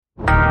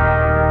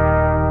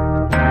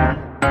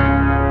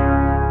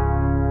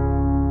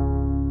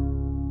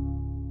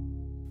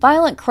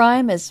Violent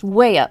crime is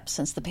way up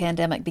since the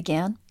pandemic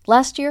began.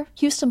 Last year,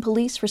 Houston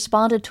police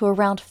responded to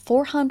around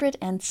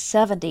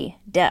 470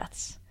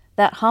 deaths.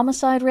 That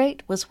homicide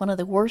rate was one of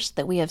the worst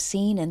that we have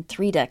seen in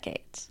 3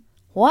 decades.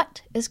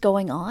 What is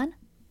going on?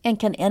 And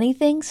can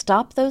anything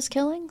stop those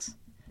killings?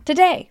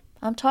 Today,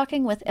 I'm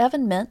talking with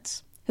Evan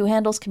Mintz, who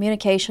handles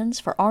communications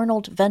for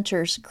Arnold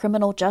Ventures'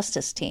 criminal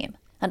justice team,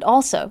 and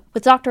also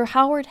with Dr.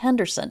 Howard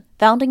Henderson,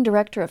 founding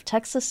director of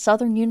Texas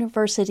Southern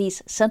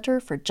University's Center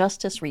for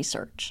Justice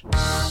Research.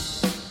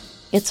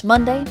 It's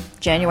Monday,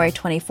 January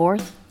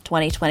 24th,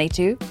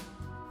 2022.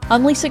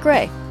 I'm Lisa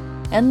Gray,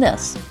 and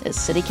this is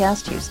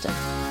CityCast Houston.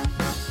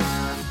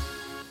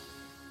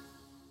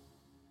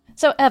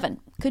 So, Evan,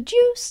 could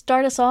you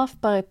start us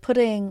off by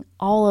putting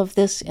all of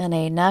this in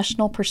a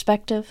national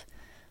perspective?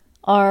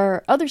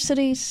 Are other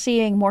cities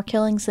seeing more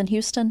killings than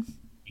Houston?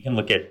 You can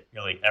look at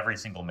really every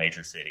single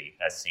major city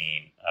has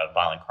seen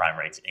violent crime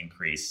rates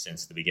increase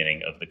since the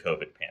beginning of the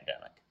COVID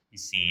pandemic.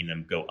 You've seen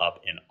them go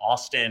up in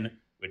Austin,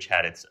 which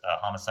had its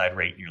homicide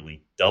rate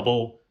nearly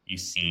double.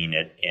 You've seen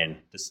it in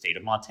the state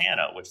of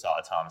Montana, which saw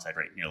its homicide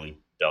rate nearly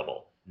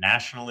double.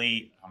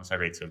 Nationally, homicide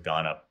rates have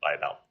gone up by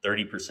about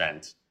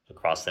 30%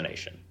 across the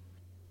nation.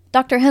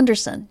 Dr.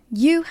 Henderson,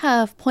 you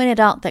have pointed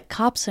out that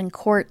cops and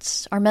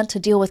courts are meant to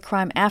deal with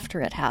crime after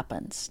it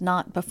happens,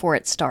 not before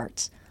it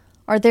starts.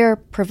 Are there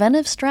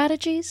preventive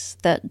strategies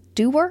that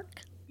do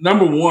work?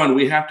 Number one,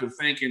 we have to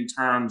think in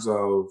terms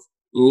of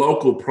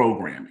local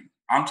programming.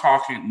 I'm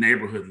talking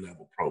neighborhood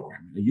level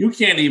programming. You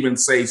can't even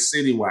say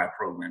citywide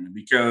programming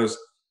because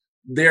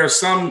there are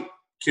some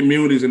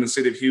communities in the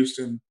city of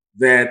Houston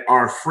that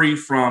are free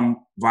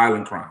from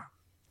violent crime.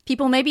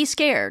 People may be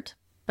scared,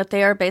 but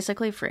they are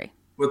basically free.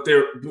 But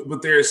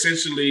they're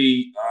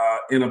essentially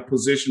in a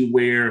position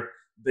where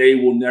they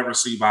will never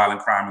see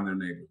violent crime in their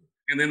neighborhood.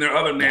 And then there are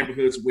other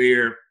neighborhoods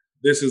where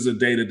this is a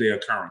day-to-day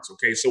occurrence.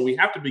 Okay, so we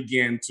have to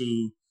begin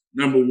to,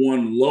 number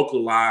one,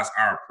 localize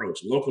our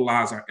approach,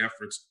 localize our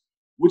efforts,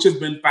 which has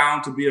been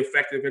found to be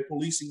effective at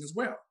policing as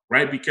well,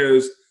 right?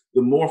 Because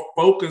the more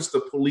focused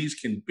the police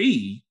can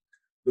be,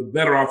 the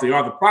better off they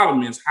are. The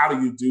problem is, how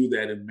do you do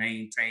that and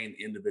maintain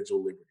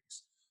individual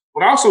liberties?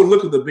 But also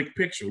look at the big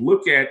picture.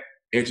 Look at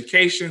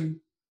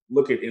education,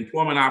 look at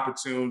employment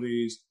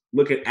opportunities,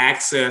 look at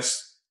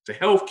access to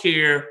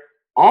healthcare.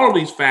 All of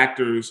these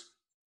factors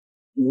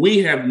we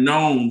have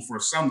known for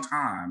some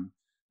time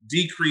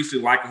decrease the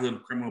likelihood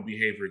of criminal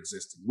behavior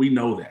existing. We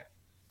know that.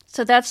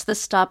 So that's the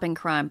stopping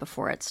crime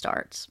before it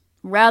starts,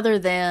 rather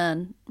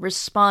than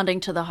responding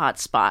to the hot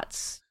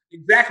spots.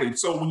 Exactly.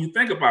 So when you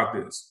think about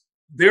this,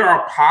 there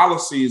are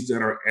policies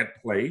that are at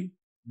play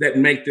that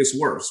make this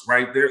worse,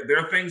 right? There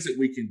are things that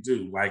we can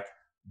do, like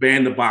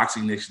ban the box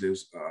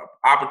initiatives,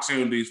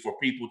 opportunities for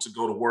people to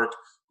go to work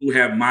who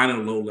have minor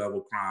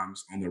low-level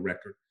crimes on their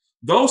record.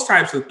 Those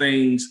types of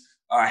things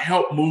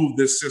help move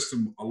this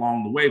system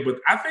along the way. But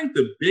I think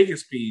the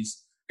biggest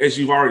piece, as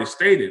you've already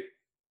stated,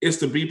 is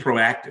to be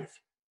proactive,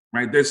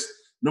 right?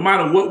 No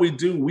matter what we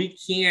do, we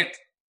can't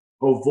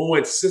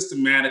avoid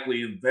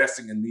systematically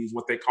investing in these,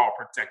 what they call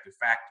protective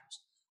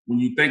factors. When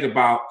you think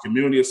about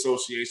community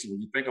association,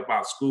 when you think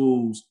about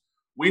schools,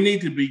 we need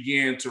to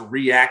begin to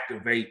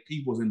reactivate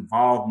people's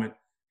involvement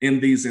in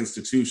these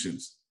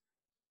institutions.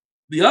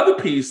 The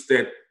other piece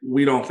that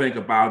we don't think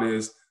about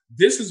is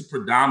this is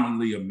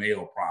predominantly a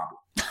male problem.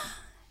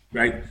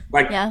 Right?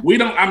 We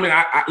don't,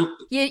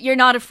 You're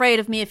not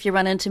afraid of me if you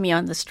run into me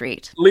on the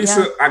street.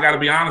 Lisa, I got to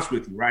be honest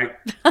with you, right?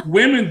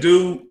 Women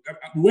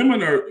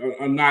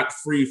are not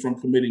free from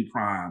committing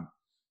crime.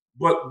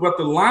 But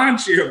the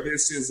lion's share of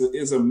this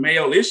is a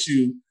male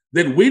issue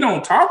that we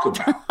don't talk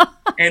about.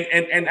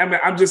 and I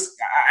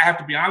have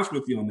to be honest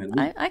with you on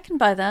that. I can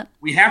buy that.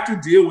 We have to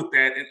deal with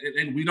that.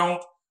 And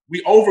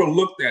we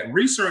overlook that.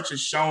 Research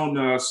has shown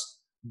us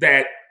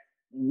that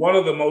one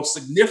of the most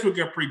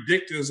significant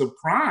predictors of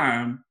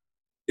crime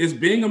is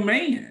being a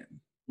man.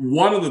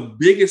 One of the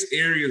biggest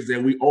areas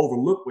that we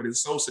overlook, but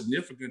is so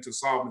significant to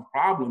solve the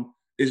problem,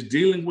 is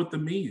dealing with the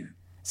men.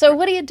 So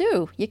what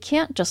do? You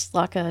can't just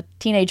lock a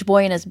teenage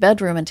boy in his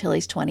bedroom until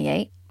he's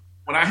 28.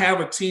 When I have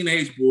a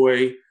teenage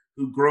boy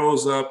who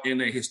grows up in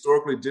a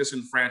historically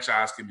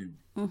disenfranchised community,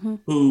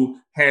 who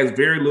has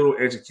very little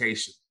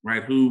education,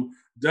 right, who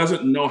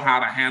doesn't know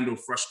how to handle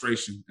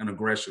frustration and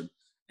aggression,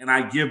 and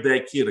I give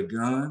that kid a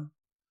gun,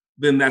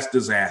 then that's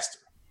disaster.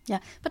 Yeah,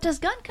 but does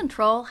gun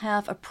control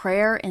have a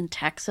prayer in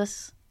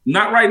Texas?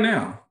 Not right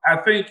now. I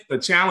think the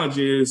challenge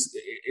is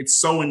it's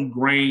so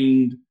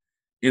ingrained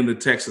in the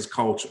Texas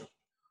culture.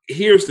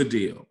 Here's the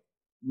deal.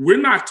 We're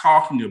not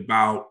talking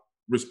about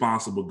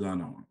responsible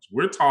gun owners.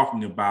 We're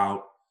talking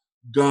about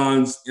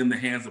guns in the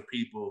hands of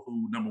people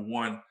who, number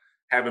one,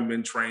 haven't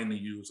been trained to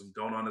use them,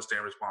 don't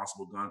understand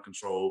responsible gun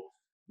control.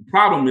 The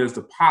problem is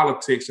the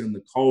politics and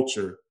the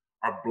culture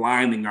are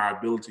blinding our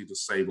ability to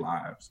save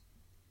lives.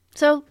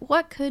 So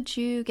what could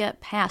you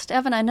get past?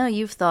 Evan, I know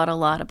you've thought a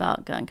lot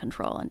about gun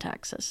control in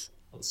Texas.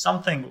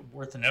 Something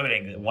worth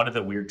noting, that one of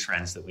the weird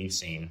trends that we've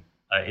seen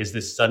is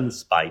this sudden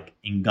spike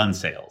in gun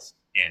sales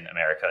in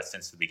America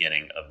since the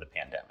beginning of the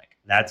pandemic.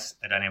 That's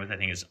a dynamic that I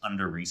think is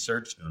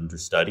under-researched and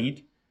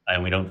understudied,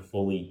 and we don't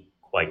fully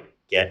quite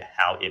get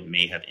how it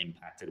may have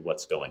impacted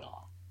what's going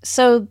on.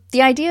 So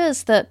the idea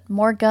is that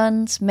more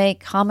guns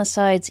make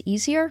homicides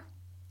easier?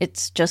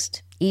 It's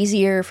just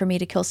easier for me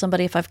to kill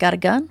somebody if I've got a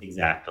gun?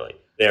 Exactly.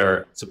 There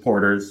are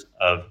supporters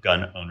of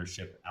gun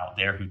ownership out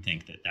there who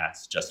think that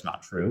that's just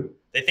not true.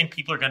 They think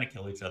people are going to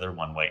kill each other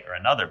one way or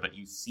another, but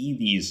you see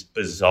these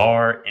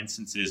bizarre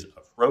instances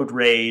of road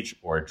rage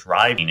or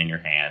driving in your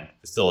hand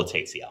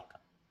facilitates the outcome.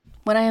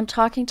 When I am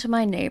talking to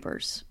my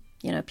neighbors,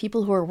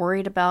 people who are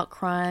worried about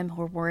crime,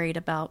 who are worried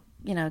about,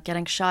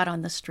 getting shot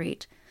on the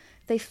street,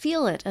 they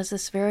feel it as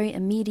this very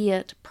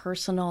immediate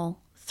personal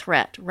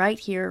threat right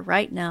here,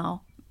 right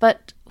now.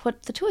 But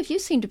what the two of you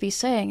seem to be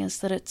saying is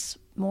that it's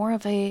more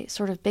of a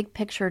sort of big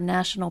picture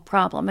national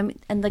problem. I mean,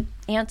 and the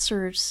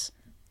answers,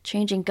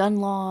 changing gun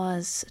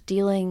laws,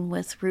 dealing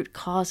with root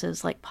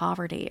causes like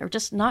poverty, are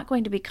just not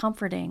going to be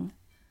comforting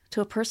to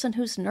a person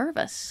who's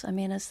nervous. I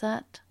mean, is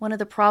that one of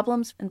the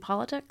problems in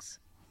politics?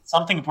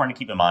 Something important to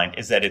keep in mind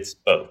is that it's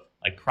both.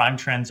 Like, crime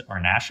trends are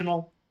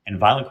national, and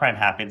violent crime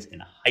happens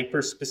in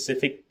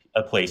hyper-specific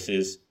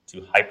places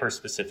to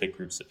hyper-specific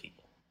groups of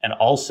people. And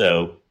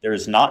also, there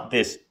is not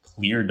this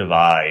clear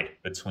divide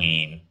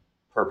between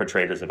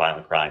perpetrators of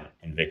violent crime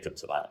and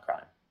victims of violent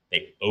crime.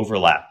 They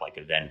overlap like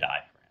a Venn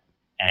diagram.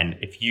 And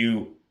if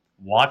you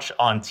watch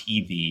on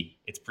TV,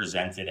 it's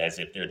presented as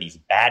if there are these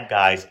bad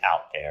guys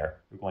out there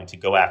who are going to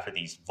go after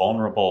these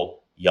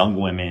vulnerable young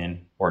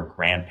women or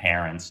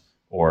grandparents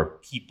or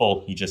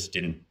people who just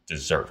didn't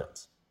deserve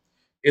it.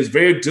 It's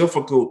very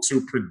difficult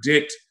to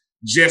predict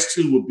just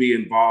who would be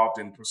involved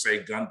in, per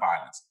se, gun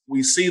violence.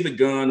 We see the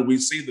gun, we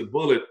see the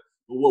bullet,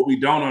 but what we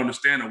don't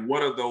understand are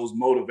what are those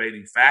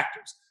motivating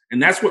factors.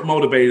 And that's what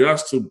motivated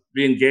us to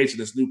be engaged in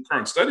this new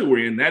current study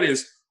we're in. That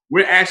is,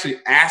 we're actually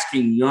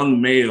asking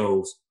young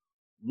males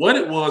what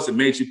it was that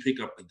made you pick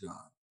up the gun.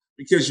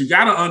 Because you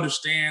got to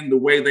understand the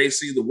way they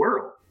see the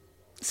world.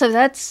 So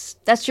that's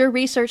your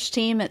research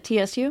team at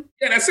TSU?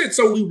 Yeah, that's it.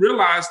 So we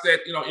realized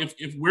that,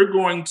 if we're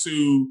going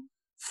to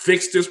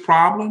fix this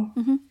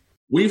problem,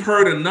 we've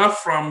heard enough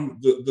from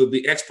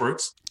the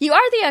experts. You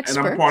are the experts.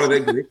 And I'm part of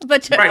that group.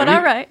 but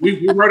all right.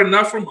 We've heard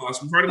enough from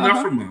us. We've heard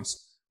enough from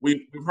us.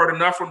 We've heard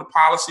enough from the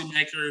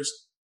policymakers.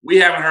 We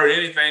haven't heard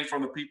anything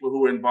from the people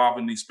who are involved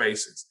in these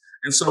spaces.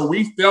 And so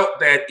we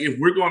felt that if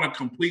we're going to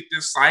complete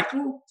this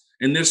cycle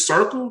and this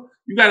circle,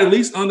 you got to at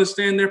least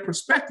understand their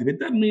perspective. It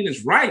doesn't mean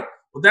it's right,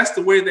 but that's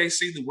the way they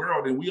see the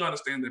world. And we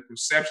understand that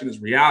perception is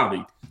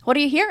reality. What are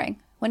you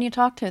hearing when you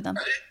talk to them?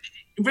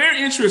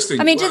 Very interesting.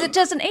 I mean,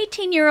 does an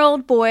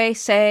 18-year-old boy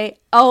say,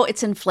 oh,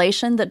 it's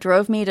inflation that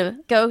drove me to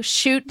go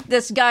shoot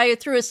this guy who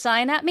threw a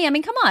sign at me? I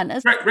mean, come on.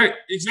 Right.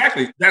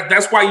 Exactly.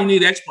 That's why you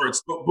need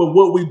experts. But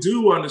what we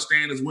do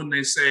understand is when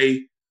they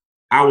say,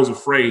 I was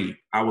afraid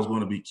I was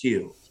going to be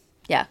killed.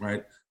 Yeah.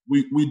 Right.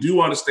 We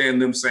do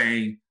understand them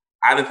saying,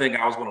 I didn't think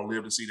I was going to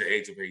live to see the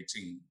age of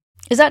 18.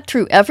 Is that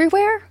true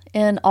everywhere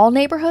in all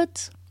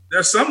neighborhoods? There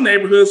are some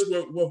neighborhoods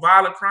where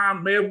violent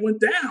crime may have went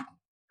down.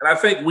 And I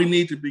think we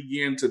need to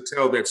begin to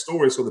tell that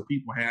story so that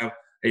people have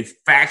a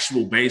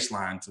factual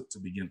baseline to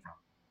begin from.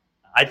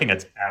 I think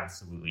that's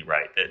absolutely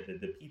right.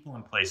 The people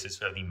in places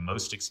who have the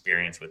most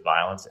experience with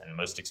violence and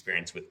most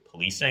experience with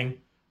policing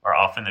are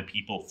often the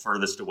people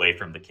furthest away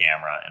from the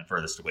camera and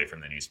furthest away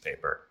from the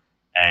newspaper.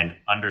 And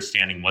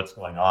understanding what's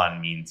going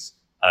on means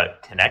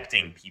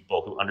connecting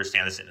people who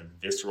understand this in a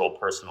visceral,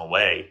 personal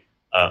way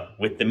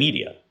with the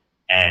media.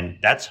 And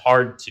that's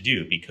hard to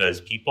do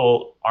because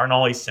people aren't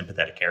always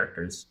sympathetic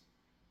characters.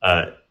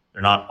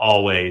 They're not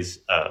always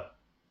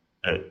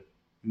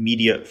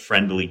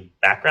media-friendly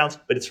backgrounds,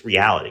 but it's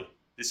reality.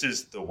 This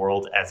is the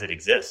world as it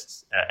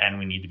exists, and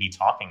we need to be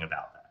talking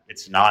about that.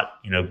 It's not,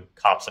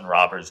 cops and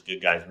robbers,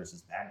 good guys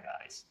versus bad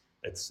guys.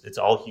 It's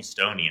all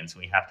Houstonians.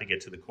 We have to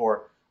get to the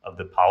core of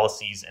the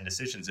policies and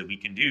decisions that we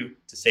can do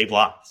to save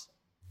lives.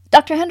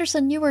 Dr.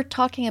 Henderson, you were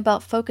talking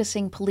about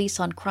focusing police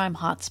on crime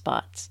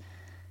hotspots.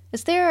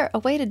 Is there a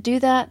way to do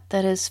that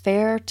is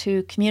fair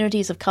to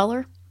communities of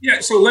color? Yeah,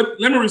 so let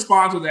me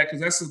respond to that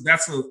because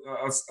that's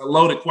a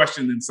loaded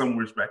question in some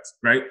respects,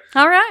 right?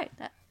 All right,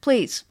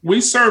 please.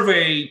 We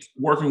surveyed,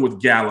 working with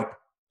Gallup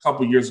a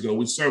couple of years ago,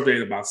 we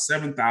surveyed about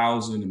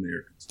 7,000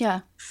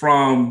 Americans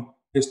from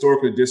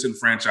historically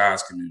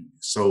disenfranchised communities.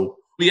 So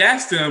we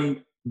asked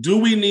them, do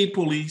we need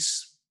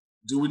police?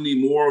 Do we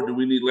need more or do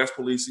we need less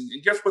policing?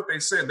 And guess what they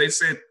said? They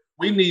said,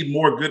 we need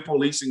more good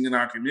policing in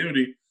our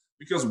community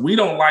because we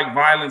don't like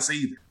violence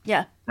either.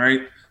 Yeah.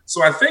 Right?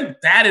 So I think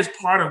that is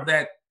part of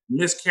that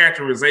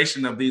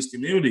mischaracterization of these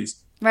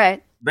communities.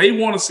 Right. They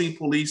want to see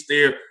police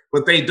there,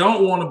 but they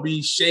don't want to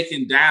be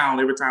shaken down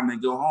every time they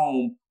go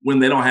home when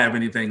they don't have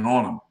anything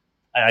on them.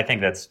 I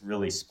think that's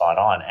really spot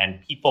on.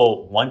 And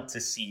people want to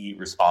see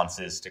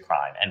responses to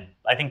crime. And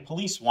I think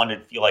police want to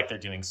feel like they're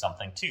doing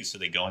something too. So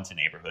they go into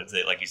neighborhoods,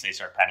 they, like you say,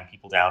 start patting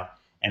people down,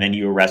 and then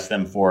you arrest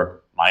them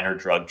for minor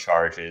drug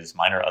charges,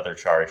 minor other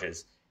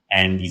charges.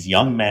 And these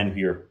young men who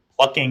you're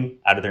plucking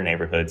out of their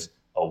neighborhoods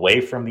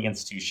away from the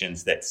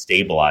institutions that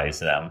stabilize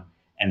them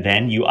And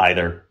then you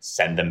either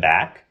send them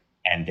back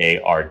and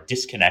they are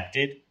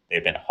disconnected.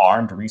 They've been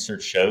harmed.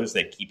 Research shows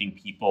that keeping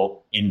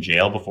people in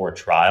jail before a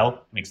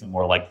trial makes them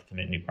more likely to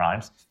commit new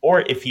crimes.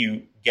 Or if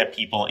you get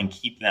people and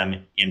keep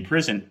them in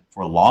prison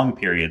for long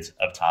periods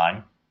of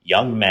time,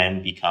 young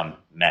men become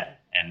men.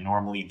 And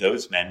normally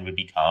those men would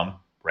become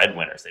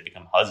breadwinners. They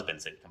become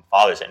husbands. They become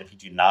fathers. And if you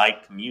deny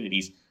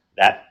communities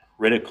that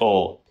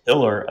critical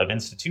pillar of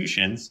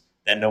institutions,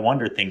 then no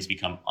wonder things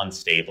become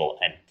unstable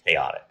and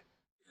chaotic.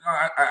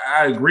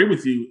 I agree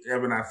with you,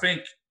 Evan. I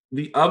think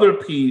the other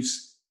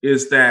piece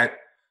is that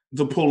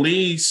the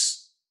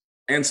police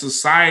and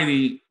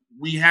society,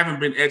 we haven't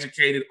been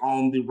educated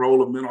on the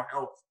role of mental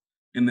health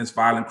in this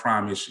violent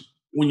crime issue.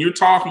 When you're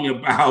talking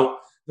about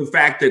the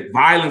fact that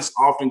violence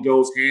often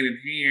goes hand in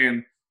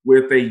hand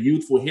with a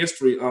youthful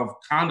history of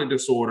conduct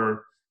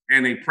disorder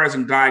and a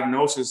present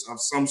diagnosis of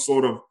some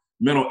sort of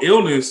mental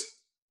illness,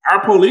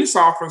 our police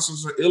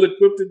officers are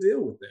ill-equipped to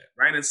deal with that,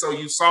 right? And so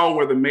you saw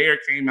where the mayor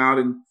came out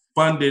and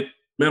funded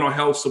mental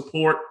health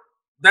support.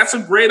 That's a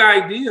great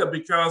idea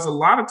because a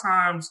lot of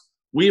times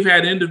we've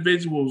had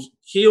individuals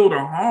killed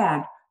or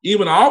harmed,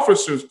 even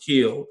officers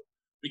killed,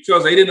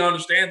 because they didn't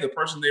understand the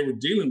person they were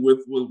dealing with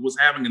was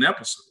having an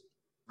episode.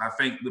 I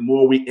think the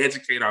more we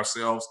educate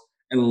ourselves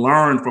and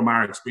learn from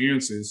our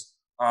experiences,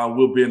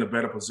 we'll be in a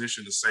better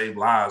position to save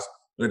lives,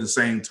 but at the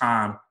same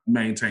time,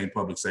 maintain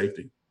public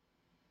safety.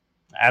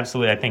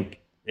 Absolutely. I think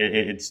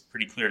it's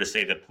pretty clear to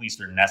say that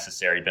police are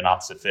necessary, but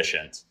not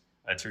sufficient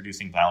to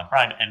reducing violent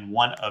crime. And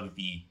one of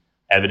the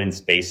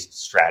evidence-based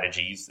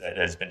strategies that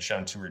has been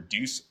shown to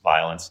reduce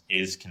violence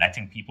is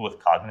connecting people with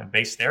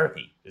cognitive-based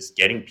therapy, just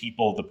getting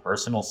people the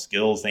personal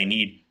skills they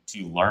need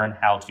to learn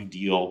how to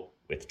deal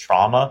with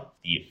trauma,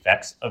 the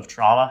effects of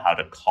trauma, how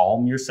to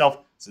calm yourself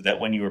so that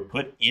when you are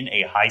put in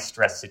a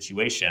high-stress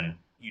situation,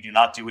 you do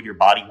not do what your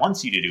body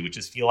wants you to do, which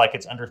is feel like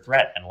it's under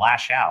threat and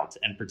lash out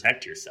and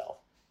protect yourself.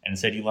 And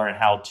instead, you learn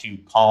how to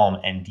calm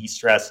and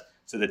de-stress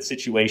so that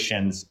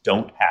situations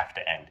don't have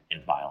to end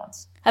in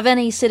violence. Have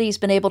any cities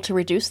been able to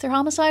reduce their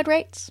homicide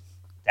rates?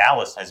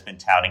 Dallas has been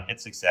touting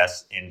its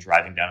success in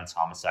driving down its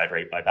homicide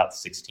rate by about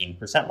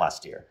 16%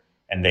 last year.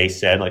 And they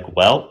said,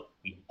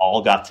 we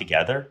all got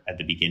together at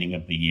the beginning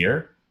of the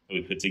year.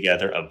 We put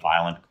together a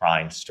violent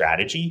crime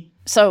strategy.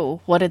 So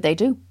what did they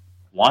do?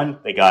 One,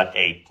 they got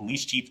a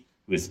police chief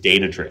who is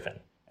data-driven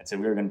and said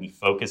we were going to be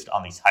focused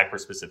on these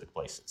hyper-specific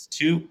places.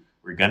 Two,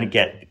 we're going to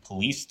get the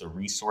police the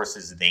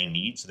resources they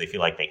need so they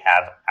feel like they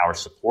have our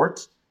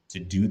support to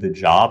do the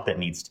job that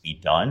needs to be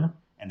done.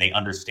 And they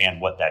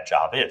understand what that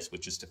job is,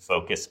 which is to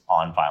focus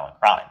on violent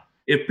crime.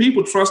 If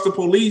people trust the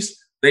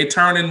police, they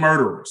turn in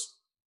murderers.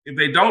 If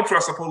they don't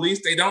trust the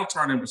police, they don't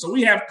turn in. So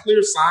we have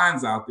clear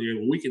signs out there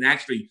where we can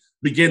actually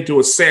begin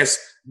to assess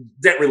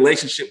that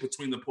relationship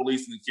between the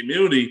police and the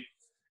community.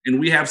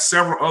 And we have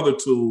several other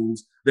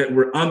tools that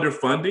we're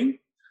underfunding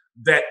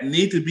that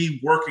need to be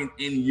working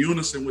in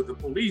unison with the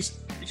police,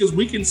 because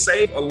we can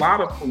save a lot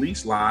of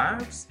police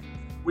lives.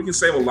 We can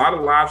save a lot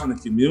of lives in the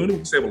community. We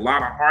can save a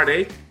lot of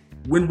heartache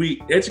when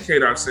we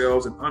educate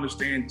ourselves and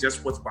understand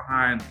just what's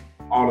behind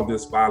all of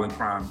this violent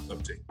crime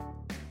uptick.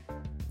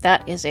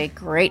 That is a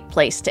great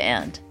place to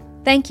end.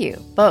 Thank you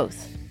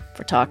both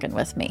for talking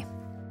with me.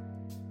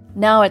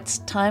 Now it's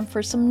time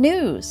for some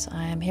news.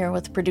 I am here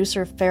with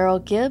producer Farrell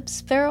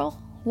Gibbs. Farrell,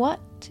 what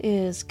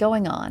is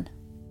going on?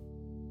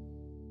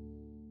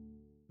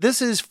 This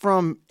is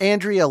from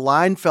Andrea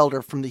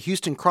Leinfelder from the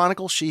Houston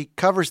Chronicle. She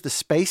covers the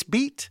space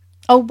beat.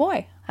 Oh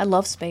boy, I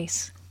love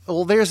space.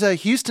 Well, there's a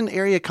Houston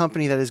area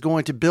company that is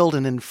going to build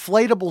an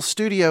inflatable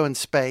studio in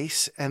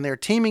space, and they're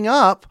teaming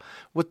up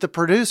with the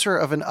producer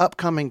of an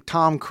upcoming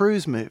Tom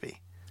Cruise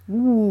movie.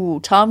 Ooh,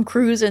 Tom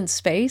Cruise in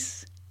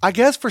space? I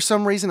guess for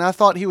some reason I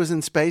thought he was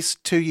in space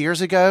 2 years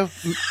ago.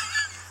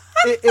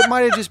 It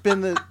might have just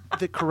been the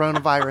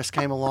coronavirus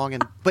came along.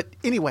 But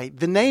anyway,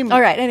 the name... All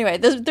right, anyway,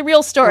 the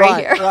real story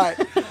here. Right.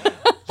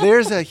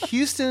 There's a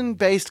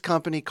Houston-based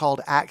company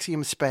called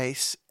Axiom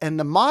Space, and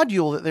the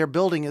module that they're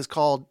building is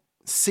called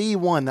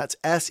C1. That's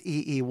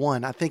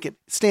SEE1. I think it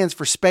stands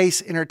for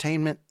Space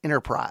Entertainment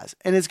Enterprise.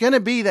 And it's going to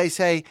be, they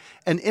say,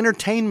 an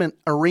entertainment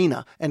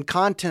arena and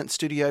content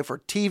studio for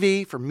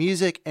TV, for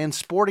music, and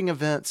sporting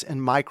events in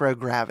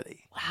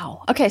microgravity.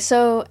 Wow. Okay,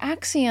 so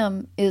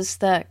Axiom is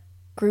that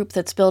group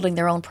that's building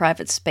their own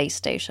private space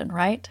station,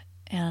 right?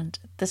 And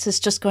this is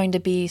just going to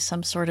be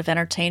some sort of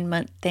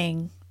entertainment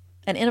thing,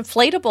 an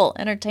inflatable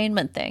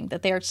entertainment thing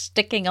that they are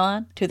sticking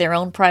on to their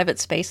own private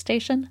space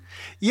station?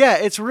 Yeah,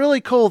 it's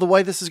really cool the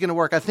way this is going to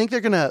work. I think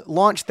they're going to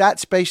launch that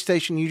space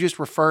station you just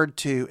referred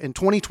to in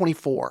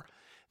 2024.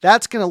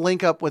 That's going to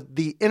link up with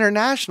the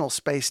International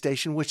Space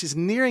Station, which is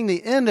nearing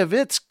the end of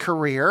its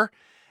career.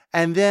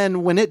 And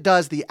then when it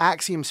does, the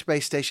Axiom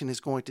Space Station is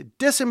going to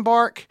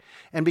disembark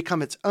and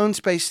become its own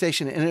space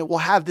station. And it will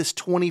have this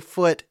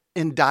 20-foot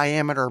in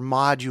diameter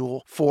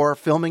module for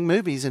filming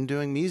movies and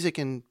doing music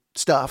and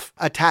stuff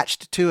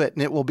attached to it.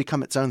 And it will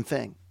become its own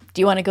thing.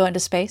 Do you want to go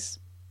into space?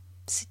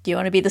 Do you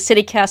want to be the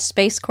CityCast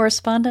space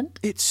correspondent?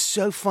 It's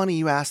so funny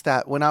you asked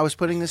that. When I was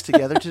putting this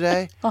together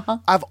today,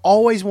 I've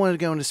always wanted to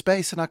go into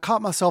space, and I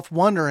caught myself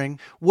wondering,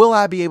 will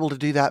I be able to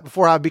do that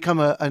before I become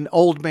an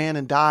old man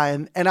and die?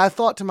 And I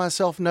thought to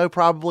myself, no,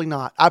 probably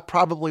not. I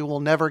probably will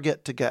never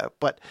get to go.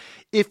 But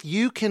if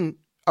you can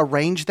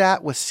arrange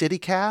that with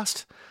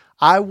CityCast,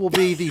 I will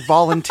be the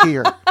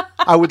volunteer.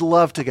 I would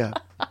love to go.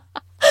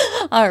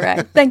 All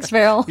right. Thanks,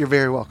 Farrell. You're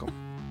very welcome.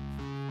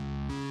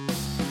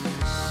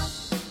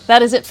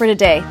 That is it for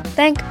today.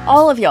 Thank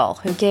all of y'all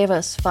who gave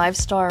us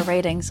 5-star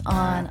ratings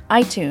on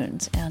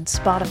iTunes and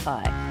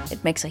Spotify.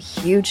 It makes a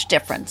huge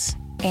difference.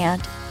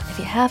 And if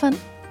you haven't,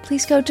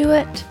 please go do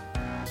it.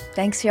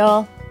 Thanks,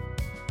 y'all.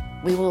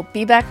 We will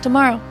be back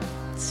tomorrow.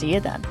 See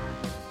you then.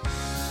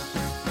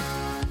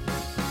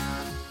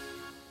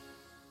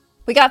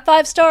 We got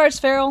 5 stars,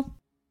 Farrell.